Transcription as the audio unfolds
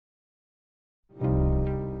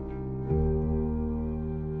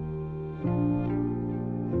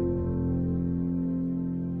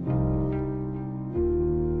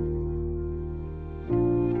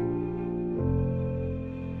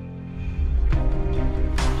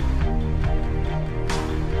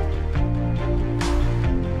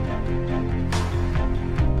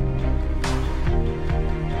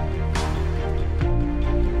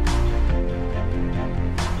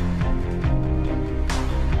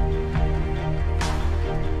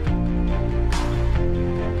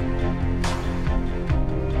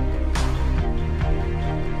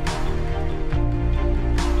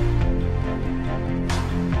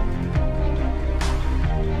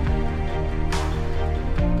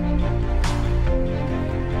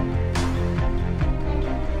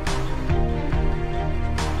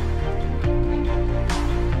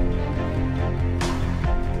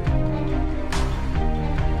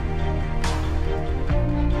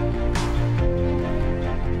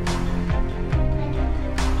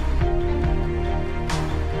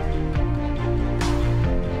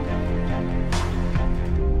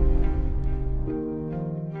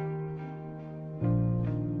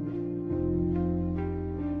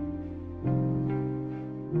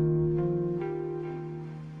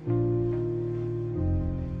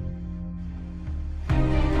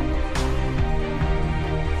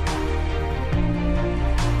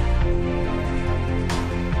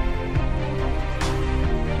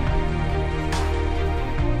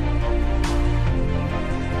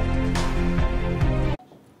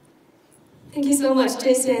much,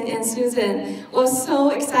 Jason and Susan. We're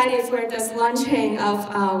so excited for this launching of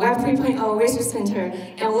Web 3.0 Research Center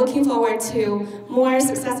and looking forward to more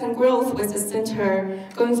success and growth with the center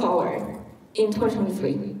going forward in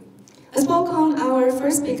 2023. Let's welcome our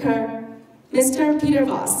first speaker, Mr. Peter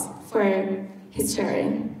Voss, for his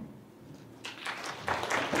sharing.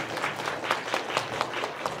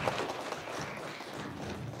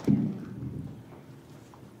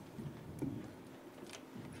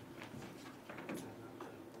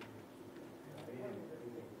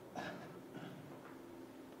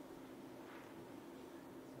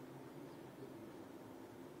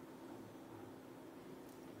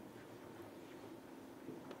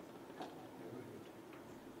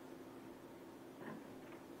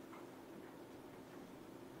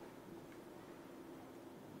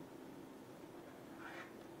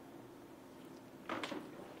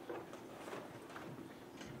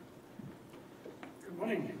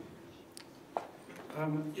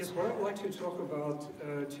 Yes, what I'd like to talk about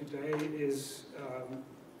today is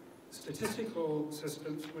statistical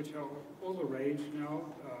systems, which are all the rage now.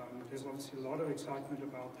 There's obviously a lot of excitement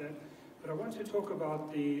about that. But I want to talk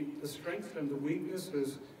about the strengths and the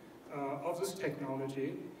weaknesses of this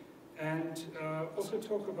technology, and also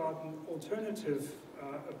talk about an alternative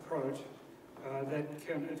approach that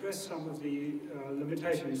can address some of the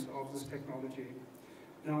limitations of this technology.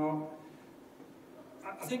 Now,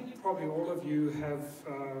 I think probably all of you have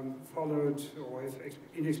followed or have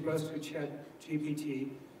been exposed to ChatGPT.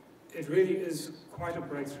 It really is quite a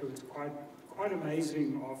breakthrough. It's quite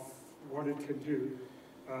amazing of what it can do.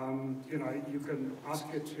 You know, you can ask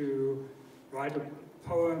it to write a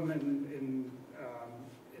poem in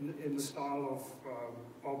the style of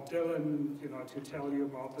Bob Dylan, you know, to tell you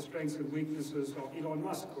about the strengths and weaknesses of Elon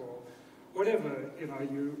Musk or whatever, you know,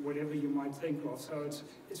 whatever you might think of. So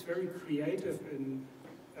it's very creative in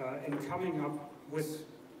coming up with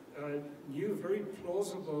new, very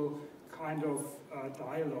plausible kind of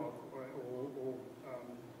dialogue or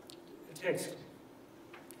text.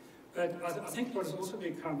 But I think what has also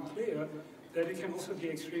become clear that it can also be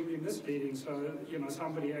extremely misleading. So, you know,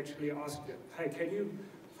 somebody actually asked, hey, can you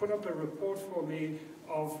put up a report for me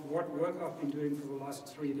of what work I've been doing for the last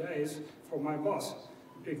 3 days for my boss?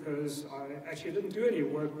 Because I actually didn't do any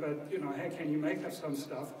work, but, you know, hey, can you make up some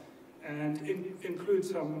stuff and include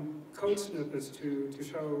some code snippets to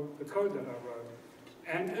show the code that I wrote?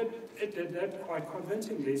 And it did that quite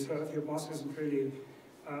convincingly. So if your boss isn't really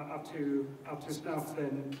up to snuff,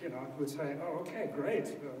 then, you know, it would say, oh, okay, great,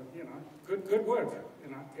 you know, good work,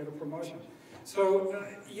 you know, get a promotion. So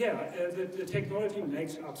yeah, the technology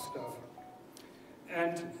makes up stuff.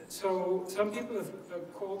 And so some people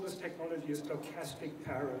have called this technology a stochastic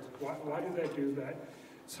parrot. Why do they do that?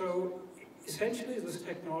 So essentially this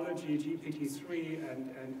technology, GPT-3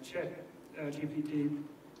 and ChatGPT,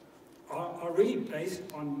 are really based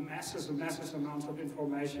on massive amounts of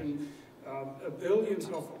information, billions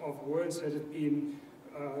of words that have been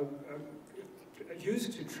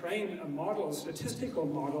used to train a model, a statistical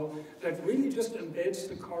model, that really just embeds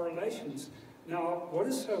the correlations. Now, what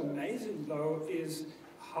is so amazing, though, is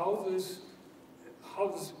how this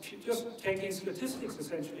just taking statistics,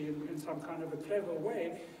 essentially, in some kind of a clever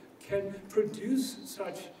way, can produce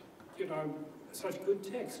such, you know, such good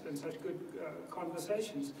text and such good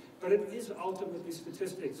conversations. But it is ultimately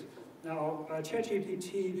statistics. Now,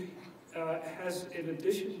 ChatGPT has, in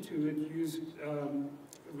addition to it, used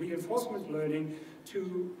reinforcement learning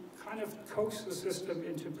to kind of coax the system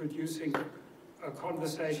into producing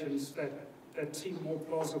conversations that seem more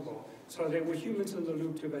plausible. So there were humans in the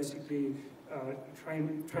loop to basically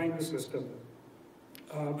train the system.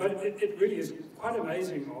 But it really is quite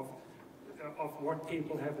amazing of what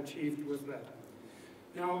people have achieved with that.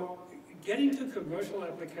 Now, getting to commercial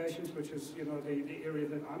applications, which is, you know, the area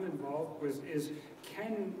that I'm involved with, is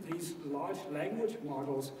can these large language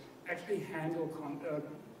models actually handle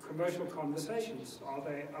commercial conversations? Are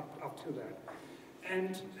they up to that?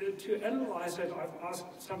 And to analyze it, I've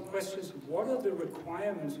asked some questions. What are the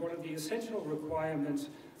requirements, what are the essential requirements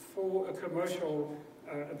for a commercial,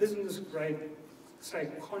 a business-grade, say,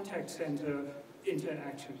 contact center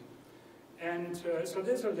interaction? And so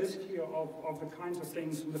there's a list here of the kinds of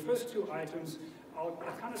things. And the first two items, I'll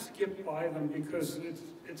kind of skip by them because it's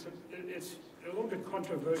a little bit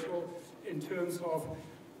controversial in terms of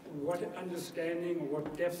what understanding, or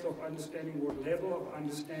what depth of understanding, what level of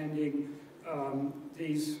understanding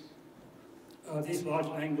these large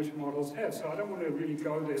language models have. So I don't want to really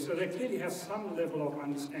go there. So they clearly have some level of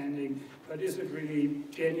understanding, but is it really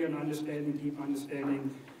genuine understanding, deep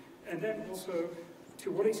understanding? And then also,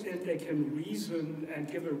 to what extent they can reason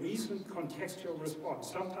and give a reasoned contextual response.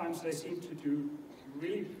 Sometimes they seem to do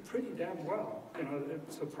really pretty damn well, you know,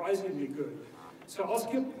 surprisingly good. So I'll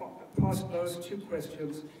skip past those two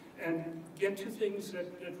questions and get to things that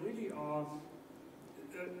really are,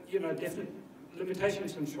 you know, definite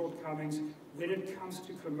limitations and shortcomings when it comes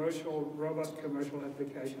to robust commercial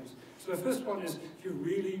applications. So the first one is you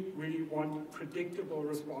really, really want predictable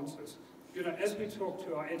responses. You know, as we talk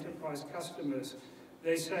to our enterprise customers,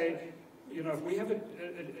 they say, you know, if we have a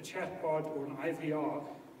chatbot or an IVR,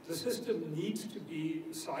 the system needs to be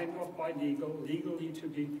signed off by legal. Legal need to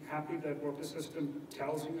be happy that what the system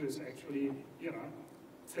tells you is actually, you know,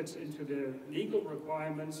 fits into the legal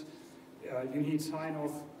requirements. You need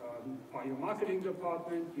sign-off by your marketing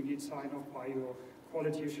department. You need sign-off by your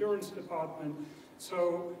quality assurance department.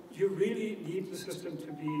 So you really need the system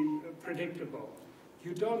to be predictable.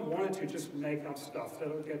 You don't want it to just make up stuff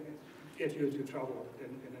that'll get you into trouble in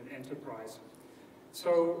an enterprise.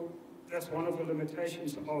 So that's one of the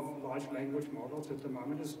limitations of large language models at the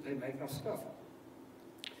moment, is they make up stuff.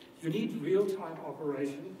 You need real-time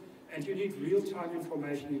operation, and you need real-time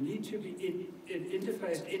information. You need to be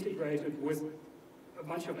interfaced, integrated with a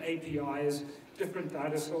bunch of APIs, different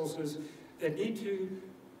data sources that need to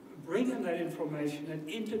bring in that information and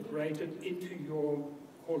integrate it into your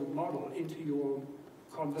model, into your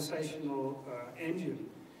conversational engine.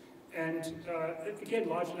 And again,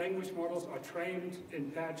 large language models are trained in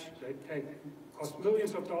batch. They cost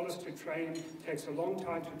millions of dollars to train, takes a long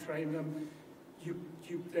time to train them.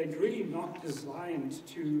 They're really not designed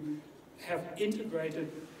to have integrated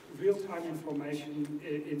real-time information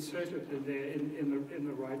inserted in there in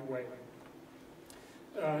the right way.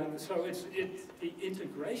 So it's the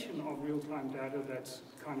integration of real-time data that's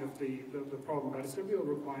kind of the problem, but it's a real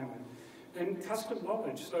requirement. Then custom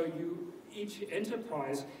knowledge. So each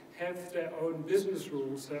enterprise have their own business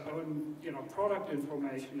rules, their own, you know, product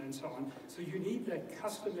information and so on. So you need that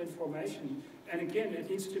custom information, and again, it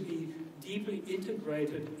needs to be deeply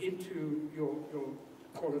integrated into your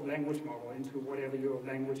call it language model, into whatever your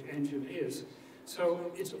language engine is.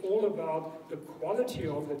 So it's all about the quality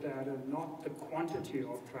of the data, not the quantity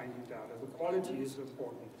of training data. The quality is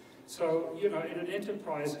important. So, you know, in an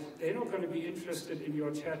enterprise, they're not going to be interested in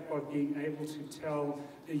your chatbot being able to tell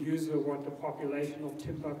the user what the population of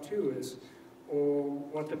Timbuktu is, or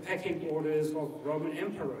what the pecking order is of Roman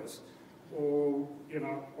emperors, or, you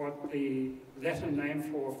know, what the Latin name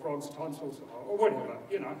for frog's tonsils are, or whatever.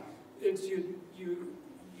 You know, it's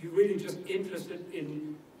you're really just interested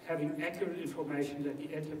in having accurate information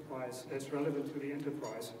that's relevant to the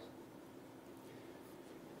enterprise.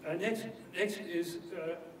 Next is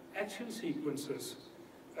action sequences.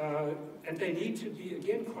 And they need to be,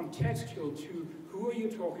 again, contextual to who are you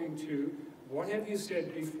talking to, what have you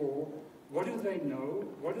said before, what do they know,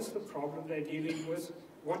 what is the problem they're dealing with,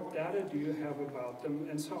 what data do you have about them,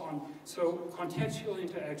 and so on. So contextual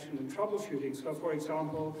interaction and troubleshooting. So for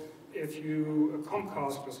example, if you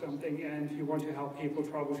Comcast or something and you want to help people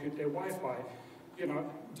troubleshoot their Wi-Fi, you know,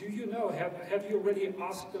 do you know, have you already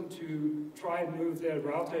asked them to try and move their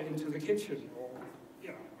router into the kitchen, or, you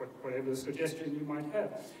know, whatever suggestion you might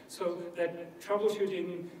have. So that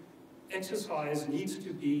troubleshooting exercise needs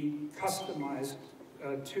to be customized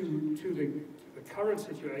to the current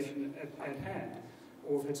situation at hand,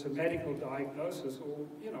 or if it's a medical diagnosis, or,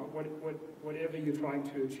 you know, whatever you're trying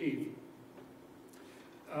to achieve.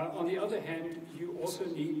 On the other hand, you also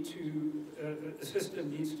need to, the system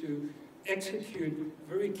needs to execute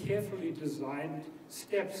very carefully designed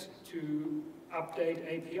steps to update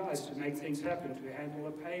APIs, to make things happen, to handle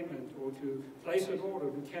a payment, or to place an order,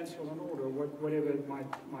 to cancel an order, whatever it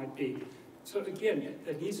might be. So again,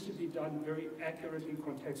 that needs to be done very accurately,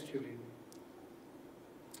 contextually.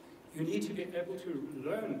 You need to be able to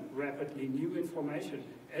learn rapidly new information.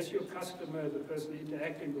 As your customer, the person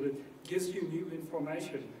interacting with it, gives you new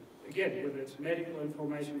information, again, whether it's medical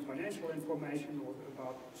information, financial information, or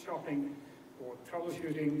about shopping or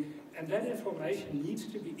troubleshooting, and that information needs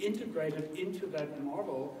to be integrated into that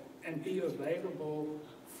model and be available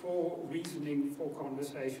for reasoning, for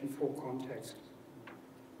conversation, for context.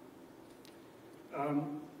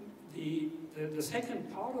 The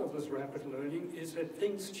second part of this rapid learning is that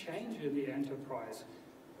things change in the enterprise.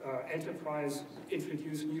 Enterprise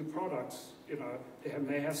introduce new products. You know, they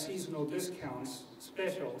may have seasonal discounts,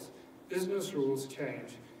 specials. Business rules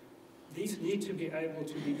change. These need to be able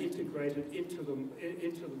to be integrated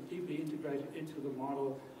deeply integrated into the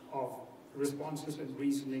model of responses and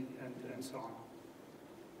reasoning and so on.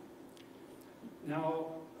 Now,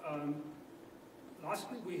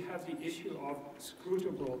 lastly, we have the issue of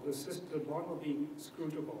scrutable, the model being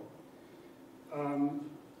scrutable.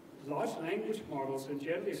 Large language models and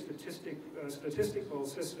generally statistical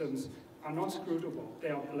systems are not scrutable. They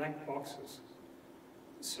are black boxes.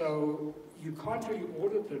 So you can't really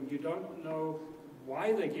audit them. You don't know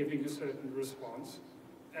why they're giving a certain response.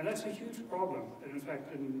 And that's a huge problem. And in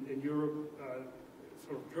fact, in Europe,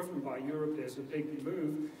 sort of driven by Europe, there's a big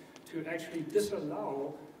move to actually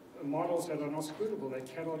disallow models that are not scrutable, that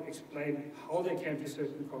cannot explain how they came to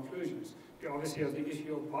certain conclusions. You obviously have the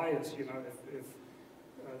issue of bias, you know, if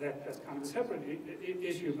that's kind of a separate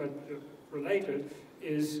issue, but related,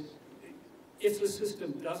 is if the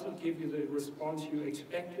system doesn't give you the response you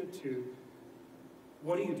expect it to,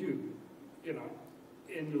 what do you do? You know,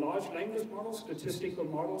 in large language models, statistical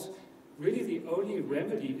models, really the only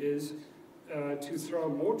remedy is to throw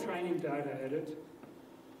more training data at it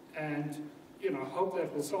and, you know, hope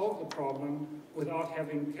that will solve the problem without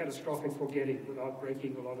having catastrophic forgetting, without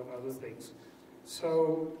breaking a lot of other things.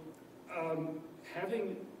 So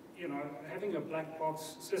having a black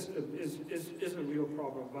box system is a real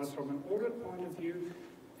problem, both from an audit point of view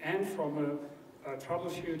and from a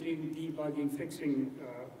troubleshooting, debugging, fixing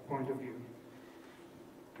point of view.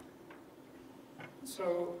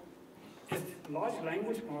 So if large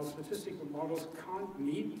language models, statistical models can't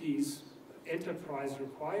meet these enterprise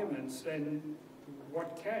requirements, then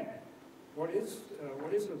what can? What is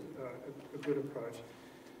a good approach?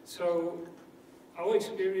 So our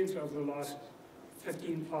experience over the last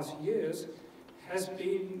 15 plus years has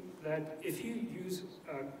been that if you use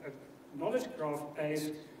a knowledge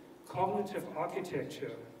graph-based cognitive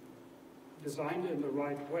architecture designed in the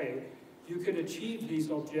right way, you can achieve these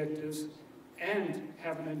objectives and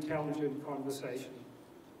have an intelligent conversation.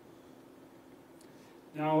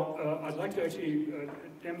 Now, I'd like to actually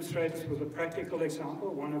demonstrate this with a practical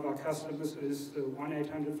example. One of our customers is the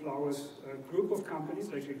 1-800-Flowers group of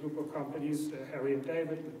companies, actually a group of companies, Harry and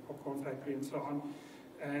David, the Popcorn Factory and so on.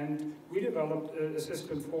 And we developed a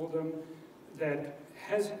system for them that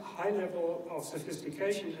has a high level of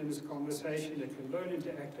sophistication in this conversation, that can learn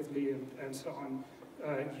interactively and so on,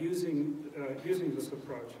 using this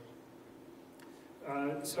approach.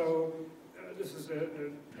 This is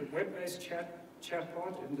a web-based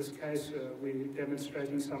chatbot. In this case, we're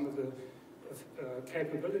demonstrating some of the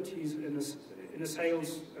capabilities in a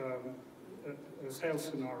sales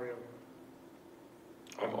scenario.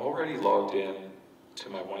 I'm already logged in to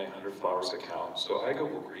my 1-800-Flowers account, so IGO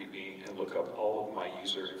will greet me and look up all of my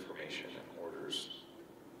user information and orders.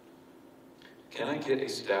 Can I get a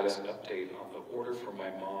status update on the order for my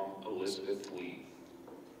mom, Elizabeth Lee?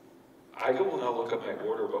 IGO will now look up my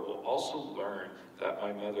order, but will also learn that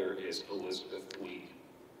my mother is Elizabeth Lee.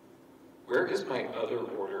 Where is my other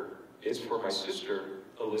order? It's for my sister,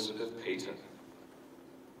 Elizabeth Payton.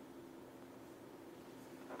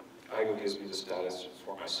 IGO gives me the status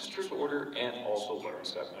for my sister's order and also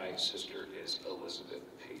learns that my sister is Elizabeth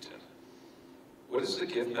Payton. What is the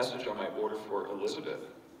gift message on my order for Elizabeth?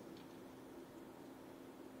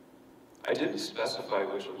 I didn't specify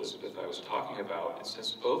which Elizabeth I was talking about, and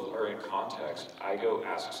since both are in context, IGO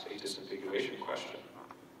asks a disambiguation question.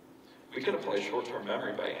 We can apply short-term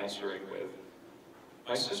memory by answering with,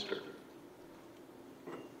 my sister.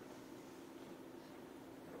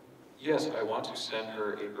 Yes, I want to send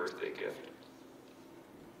her a birthday gift.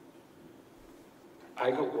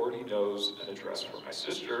 IGO already knows an address for my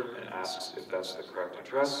sister and asks if that's the correct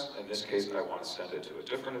address. In this case, I want to send it to a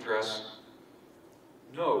different address.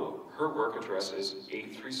 No, her work address is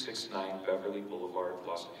 8369 Beverly Boulevard,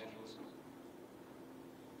 Los Angeles.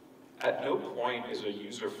 At no point is a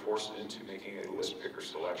user forced into making a list picker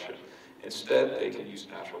selection. Instead, they can use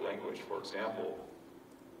natural language, for example.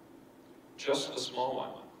 Just a small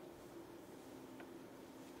one.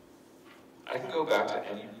 I can go back to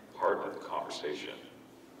any part of the conversation.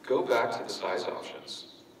 Go back to the size options.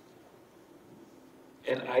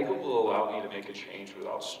 And IGO will allow me to make a change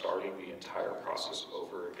without starting the entire process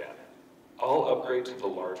over again. I'll upgrade to the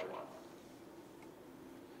large one.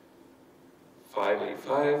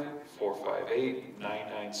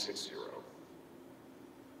 585-458-9960.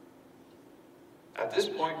 At this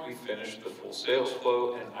point, we finished the full sales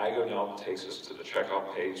flow, and IGO now takes us to the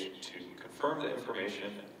checkout page to confirm the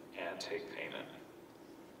information and take payment.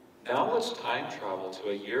 Now let's time travel to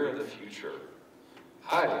a year in the future.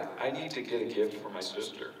 Hi, I need to get a gift for my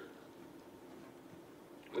sister.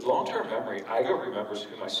 With long-term memory, IGO remembers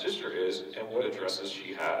who my sister is and what addresses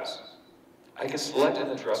she has. I can select an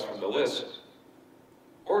address from the list,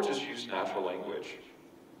 or just use natural language.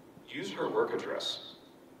 Use her work address.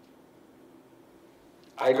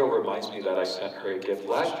 IGO reminds me that I sent her a gift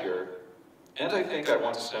last year, and I think I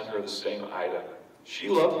want to send her the same item. She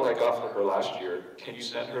loved what I got for her last year. Can you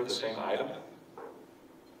send her the same item?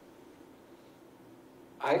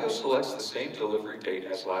 IGO selects the same delivery date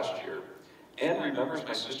as last year, and remembers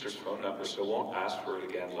my sister's phone number so won't ask for it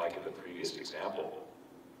again like in the previous example.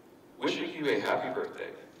 Wishing you a happy birthday.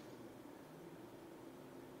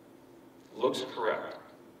 Looks correct.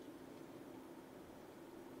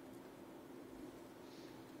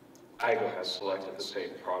 IGO has selected the same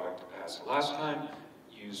product as last time,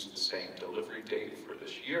 used the same delivery date for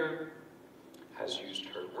this year, has used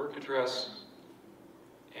her work address,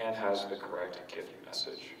 and has the correct gift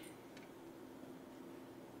message.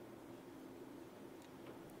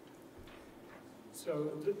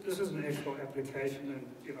 So this is an actual application,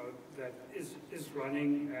 and that is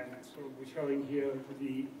running, and so we're showing here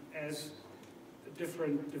as the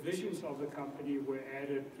different divisions of the company were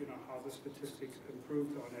added, how the statistics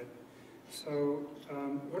improved on it. So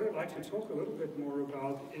what I'd like to talk a little bit more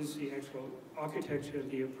about is the actual architecture and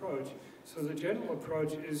the approach. So the general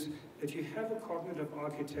approach is that you have a cognitive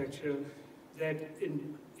architecture that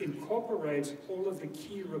incorporates all of the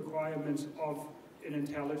key requirements of an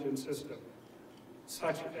intelligent system,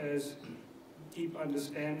 such as deep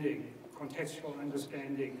understanding, contextual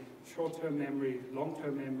understanding, short-term memory,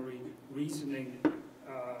 long-term memory, reasoning,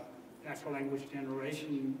 natural language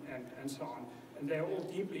generation, and so on. And they're all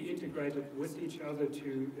deeply integrated with each other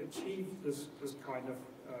to achieve this kind of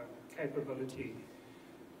capability.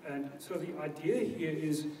 And so the idea here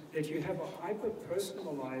is that you have a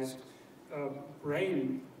hyper-personalized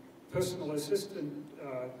brain, personal assistant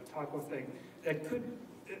type of thing that could,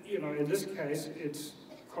 in this case, it's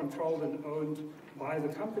controlled and owned by the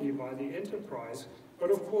company, by the enterprise, but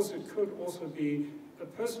of course it could also be a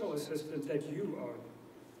personal assistant that you own,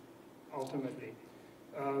 ultimately.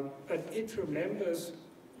 But it remembers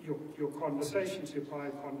your conversations, your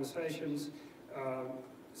prior conversations,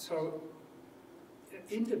 so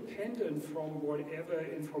independent from whatever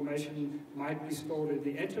information might be stored in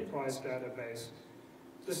the enterprise database.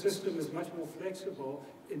 The system is much more flexible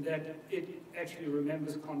in that it actually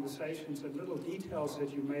remembers conversations and little details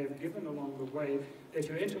that you may have given along the way that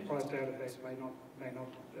your enterprise database may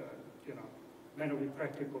not be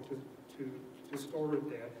practical to store it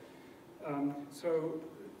there. So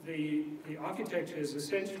the architecture is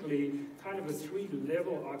essentially kind of a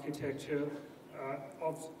three-level architecture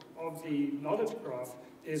of the knowledge graph.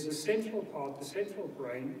 There's a central part, the central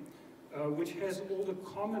brain, which has all the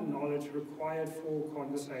common knowledge required for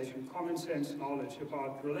conversation, common sense knowledge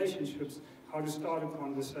about relationships, how to start a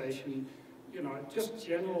conversation, just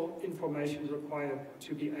general information required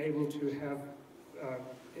to be able to have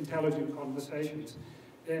intelligent conversations.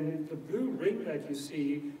 Then the blue ring that you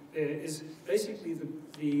see there is basically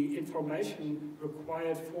the information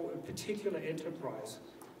required for a particular enterprise.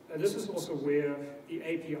 This is also where the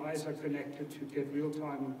APIs are connected to get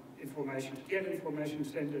real-time information, get information,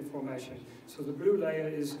 send information. So the blue layer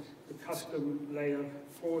is the custom layer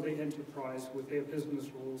for the enterprise with their business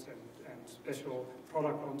rules and special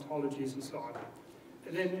product ontologies and so on.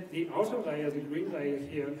 And then the outer layer, the green layer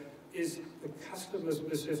here, is the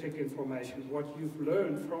customer-specific information, what you've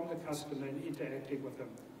learned from the customer and interacting with them.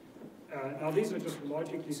 Now these are just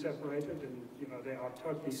logically separated, and they are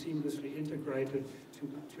totally seamlessly integrated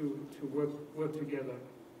to work together.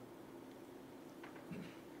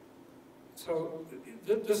 So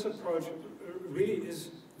this approach really is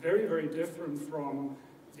very, very different from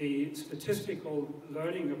the statistical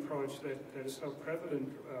learning approach that is so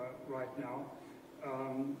prevalent right now,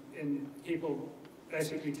 in people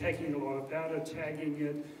basically taking a lot of data, tagging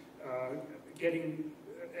it,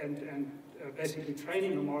 basically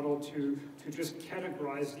training a model to just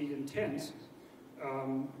categorize the intents,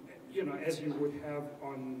 as you would have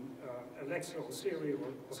on Alexa or Siri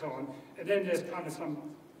or so on. And then there's kind of some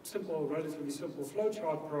relatively simple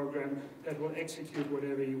flowchart program that will execute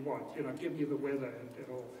whatever you want. Give me the weather and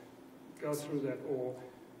it'll go through that, or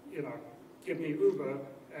give me Uber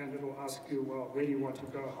and it'll ask you, well, where do you want to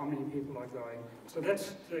go? How many people are going? So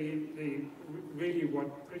that's really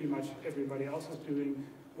what pretty much everybody else is doing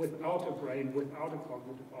without a brain, without a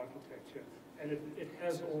cognitive architecture. And it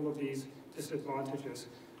has all of these disadvantages.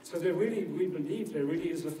 So we believe there really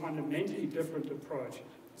is a fundamentally different approach.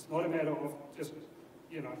 It's not a matter of just,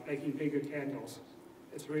 making bigger candles.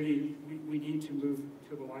 It's really, we need to move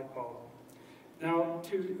to the light bulb. Now,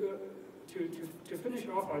 to finish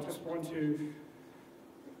off, I just want to,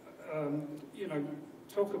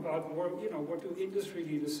 talk about what do industry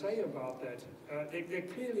leaders say about that. There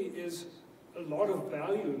clearly is a lot of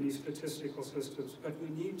value in these statistical systems, but we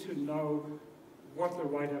need to know what the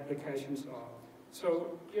right applications are.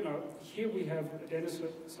 So, here we have Dennis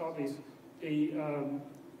Sabis, the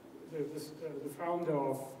founder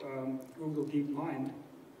of Google DeepMind,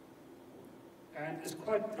 and it's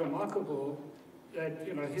quite remarkable that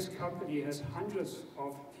his company has hundreds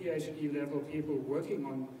of PhD level people working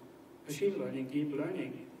on machine learning, deep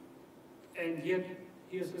learning, and yet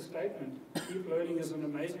here's the statement: deep learning is an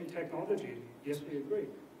amazing technology. Yes, we agree,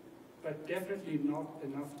 but definitely not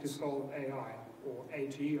enough to solve AI or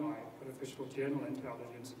AGI, artificial general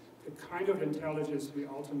intelligence, the kind of intelligence we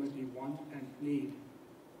ultimately want and need,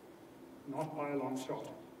 not by a long shot.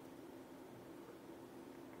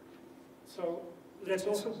 So let's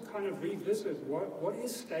also kind of revisit what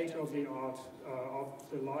is state of the art of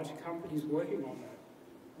the large companies working on that.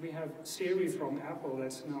 We have Siri from Apple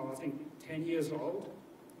that's now, I think, 10 years old.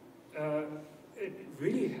 It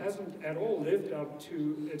really hasn't at all lived up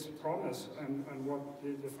to its promise and what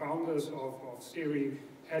the founders of Siri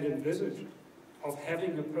had envisaged, of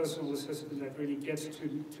having a personal assistant that really gets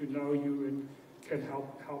to know you and can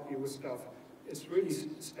help you with stuff. It's really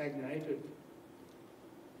stagnated.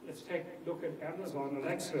 Let's take a look at Amazon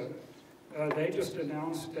Alexa. They just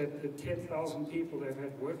announced that the 10,000 people they've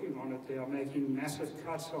had working on it, they are making massive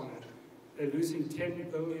cuts on it. They're losing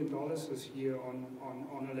 $10 billion this year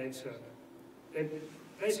on Alexa. They're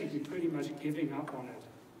basically pretty much giving up on it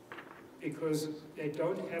because they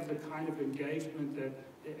don't have the kind of engagement that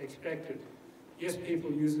they expected. Yes,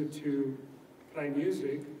 people use it to play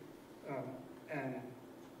music and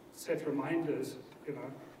set reminders,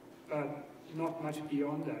 but not much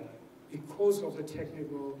beyond that because of the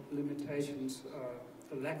technical limitations,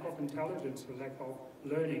 the lack of intelligence, the lack of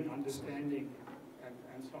learning, understanding,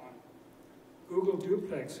 and so on. Google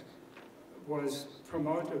Duplex was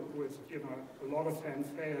promoted with a lot of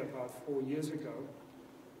fanfare about 4 years ago.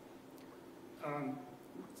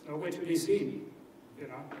 It's nowhere to be seen.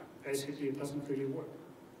 Basically it doesn't really work.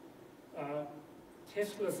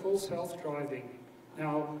 Tesla full self-driving.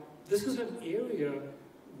 Now, this is an area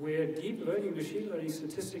where deep learning, machine learning,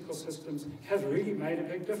 statistical systems have really made a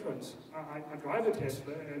big difference. I drive a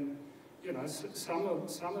Tesla, and some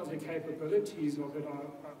of the capabilities of it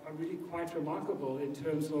are really quite remarkable in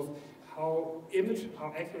terms of how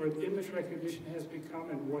accurate image recognition has become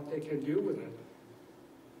and what they can do with it.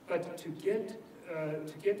 But to get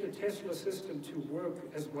the Tesla system to work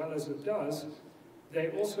as well as it does, they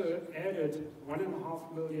also added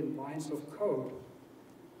 1.5 million lines of code.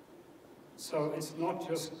 So it's not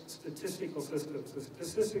just statistical systems. The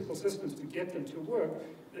statistical systems, to get them to work,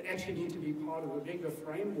 they actually need to be part of a bigger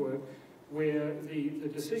framework where the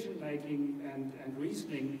decision-making and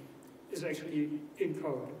reasoning is actually in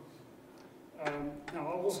code. Now,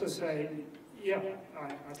 I'll also say, yeah,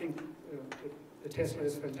 I think the Tesla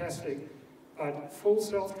is fantastic, but full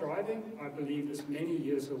self-driving, I believe, is many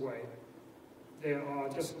years away. There are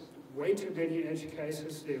just way too many edge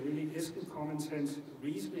cases. There really isn't common sense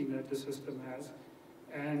reasoning that the system has.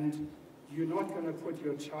 And you're not going to put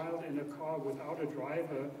your child in a car without a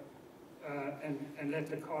driver and let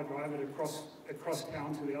the car drive it across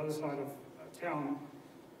town to the other side of town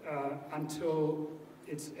until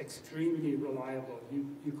it's extremely reliable.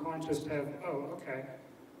 You can't just have, oh, okay,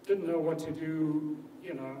 didn't know what to do,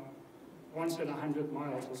 once in 100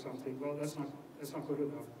 miles or something. Well, that's not good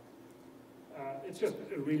enough. It's just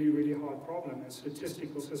a really, really hard problem, and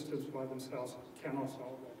statistical systems by themselves cannot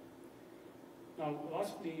solve that. Now,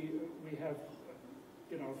 lastly, we have,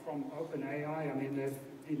 from OpenAI, I mean, they've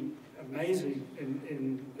been amazing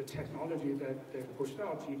in the technology that they've pushed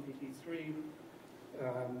out, GPT-3,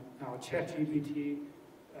 now ChatGPT,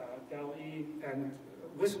 DALL-E, and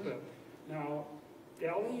Whisper. Now,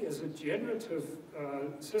 DALL-E is a generative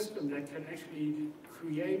system that can actually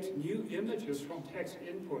create new images from text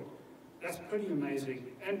input. That's pretty amazing.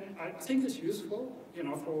 And I think it's useful,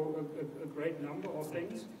 for a great number of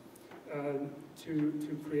things,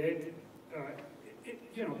 to create,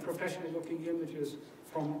 professional-looking images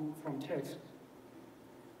from text.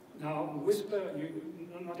 Now, Whisper,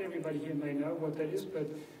 not everybody here may know what that is, but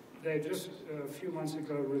they just a few months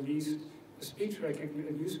ago released a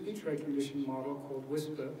new speech recognition model called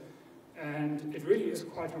Whisper, and it really is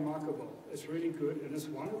quite remarkable. It's really good, and it's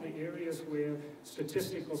one of the areas where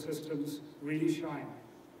statistical systems really shine.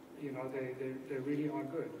 They really are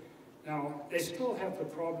good. Now, they still have the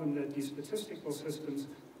problem that these statistical systems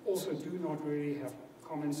also do not really have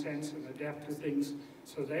common sense and adapt to things,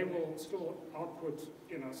 so they will still output,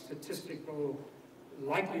 statistical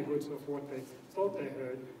likelihoods of what they thought they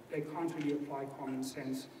heard. They can't really apply common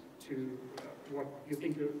sense to what you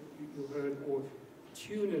think you heard, or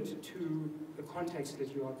tune it to the context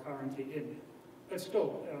that you are currently in. But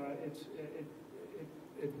still,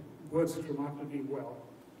 it works remarkably well.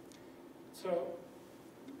 So,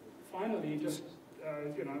 finally, just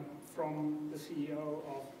from the CEO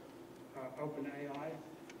of OpenAI,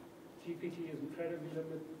 GPT is incredibly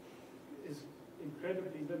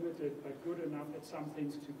incredibly limited but good enough at some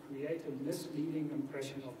things to create a misleading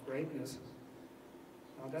impression of greatness.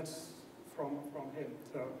 Now that's from him.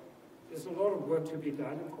 So there's a lot of work to be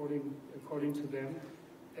done according to them,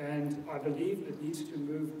 and I believe it needs to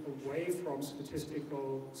move away from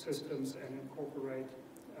statistical systems and incorporate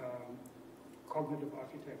cognitive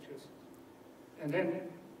architectures. And then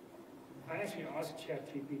I actually asked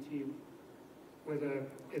ChatGPT whether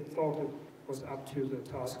it thought it was up to the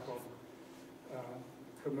task of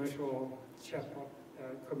commercial chatbot,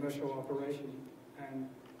 commercial operation, and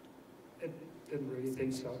it didn't really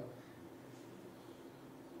think so.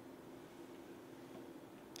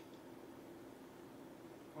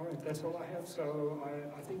 All right, that's all I have. So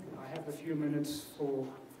I think I have a few minutes for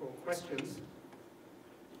questions.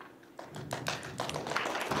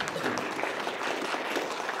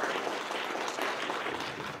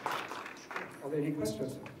 Are there any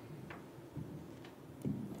questions?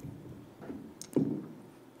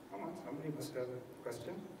 Come on, somebody must have a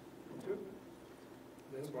question. Two.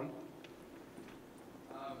 There's one.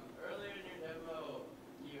 Earlier in your demo,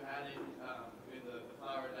 you had it, in the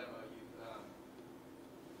flower demo,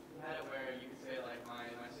 you had it where you could say, like,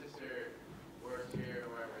 my sister works here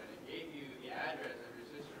or wherever, and it gave you the address of your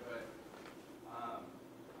sister, but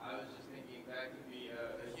I was just thinking that could be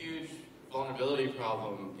a huge vulnerability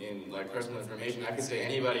problem in, like, personal information. I could say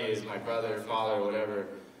anybody is my brother, father, whatever.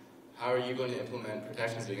 How are you going to implement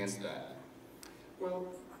protections against that? Well,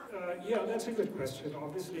 yeah, that's a good question.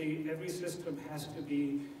 Obviously, every system has to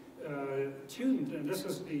be tuned, and this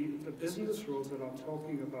is the business rules that I'm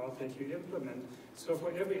talking about that you implement. So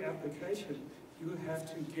for every application, you have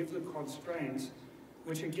to give the constraints,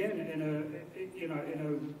 which again, in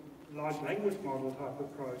a large language model type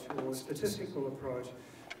approach or statistical approach,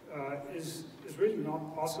 is really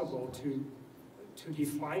not possible to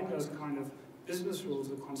define those kind of business rules,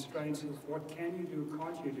 the constraints of what can you do,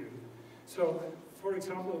 can't you do. So, for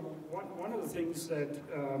example, one of the things that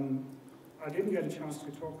I didn't get a chance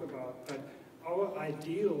to talk about, but our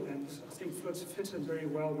ideal, and I think fits in very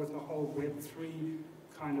well with the whole Web3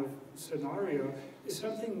 kind of scenario, is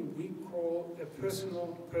something we call a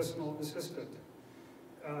personal assistant.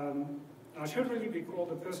 Now, it should really be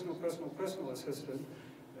called a personal assistant,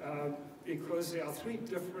 because there are three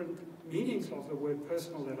different meanings of the word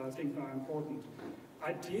personal that I think are important.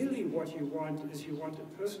 Ideally, what you want is you want a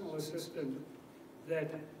personal assistant that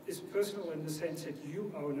is personal in the sense that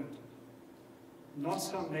you own it, not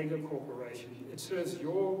some mega corporation. It serves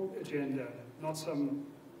your agenda, not some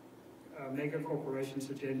mega corporation's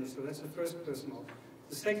agenda. So that's the first personal.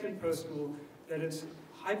 The second personal, that it's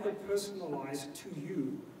hyper-personalized to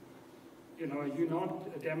you. You know, you're not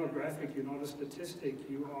a demographic, you're not a statistic,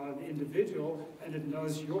 you are an individual, and it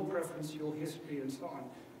knows your preference, your history, and so on.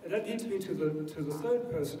 And that leads me to the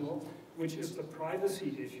third personal, which is the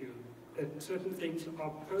privacy issue, that certain things are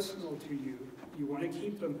personal to you. You want to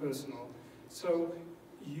keep them personal. So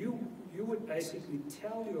you would basically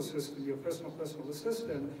tell your system, your personal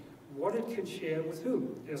assistant, what it can share with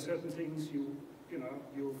whom. There are certain things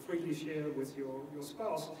you'll freely share with your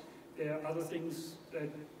spouse. There are other things that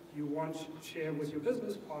you want to share with your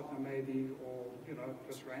business partner maybe, or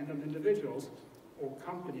just random individuals or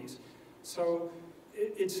companies. So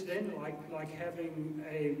it's then like having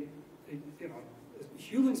a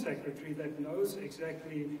human secretary that knows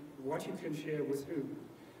exactly what you can share with whom.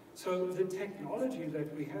 So the technology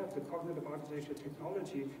that we have, the cognitive architecture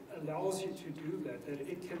technology, allows you to do that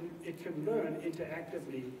it can learn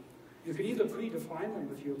interactively. You can either predefine them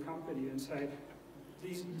with your company and say,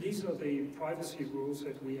 these are the privacy rules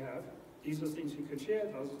that we have. These are things you can share,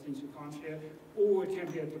 those are things you can't share, or it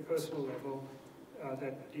can be at the personal level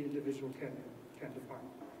that the individual can define.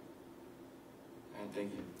 And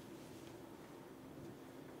thank you.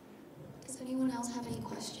 Does anyone else have any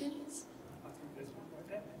questions? I think there's one right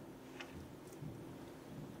there.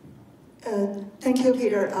 Thank you,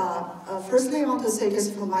 Peter. Firstly, I want to say, because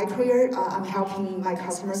for my career, I'm helping my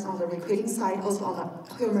customers on the recruiting side, also on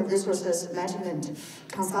the human resources management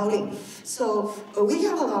consulting. So we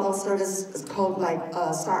have a lot of services called like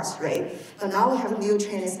SaaS, right? But now we have a new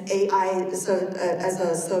trend is AI as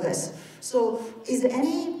a service. So is there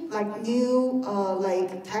any like new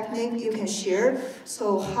like technique you can share?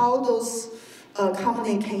 So how those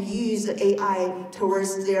company can use AI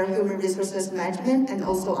towards their human resources management and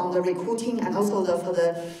also on the recruiting and also for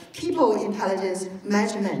the people intelligence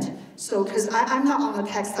management. So, because I'm not on the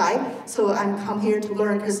tech side, so I'm come here to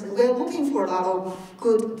learn, because we're looking for a lot of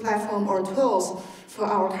good platform or tools for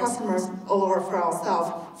our customers or for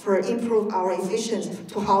ourselves for improve our efficiency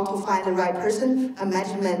to how to find the right person and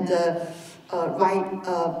management the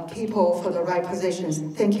right people for the right positions.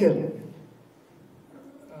 Thank you.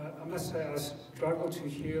 must say I struggle to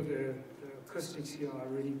hear the acoustics here are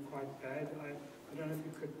really quite bad. I don't know if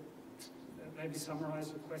you could maybe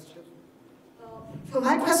summarize the question. So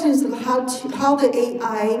my question is how the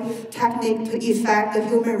AI technique to affect the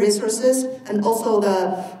human resources and also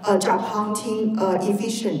the job hunting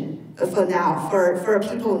efficient for now for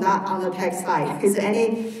people not on the tech side. Is there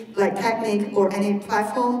any like technique or any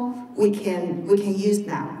platform we can use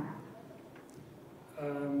now?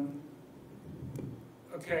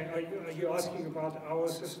 Okay, are you asking about our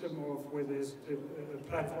system or where there's a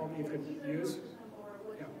platform you could use?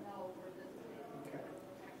 Yeah.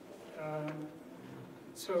 Okay.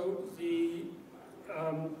 So the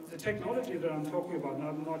technology that I'm talking about, and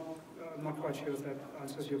I'm not quite sure if that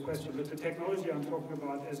answers your question, but the technology I'm talking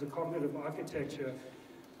about as a cognitive architecture,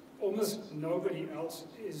 almost nobody else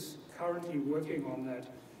is currently working on that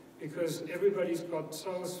because everybody's got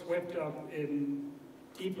so swept up in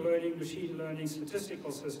deep learning, machine learning,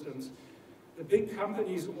 statistical systems. The big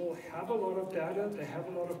companies all have a lot of data, they have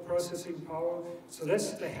a lot of processing power, so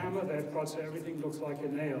that's the hammer they've got, so everything looks like a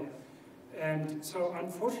nail. And so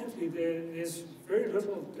unfortunately there's very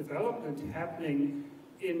little development happening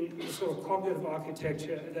in the sort of cognitive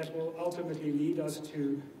architecture that will ultimately lead us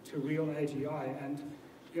to real AGI. And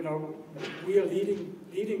you know, we are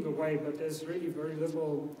leading the way, but there's really very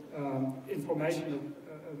little information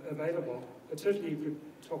available. But certainly you could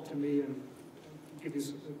talk to me and give you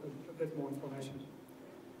a bit more information.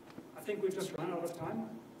 I think we've just run out of time,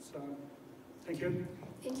 so thank you.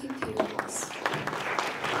 Thank you, Peter.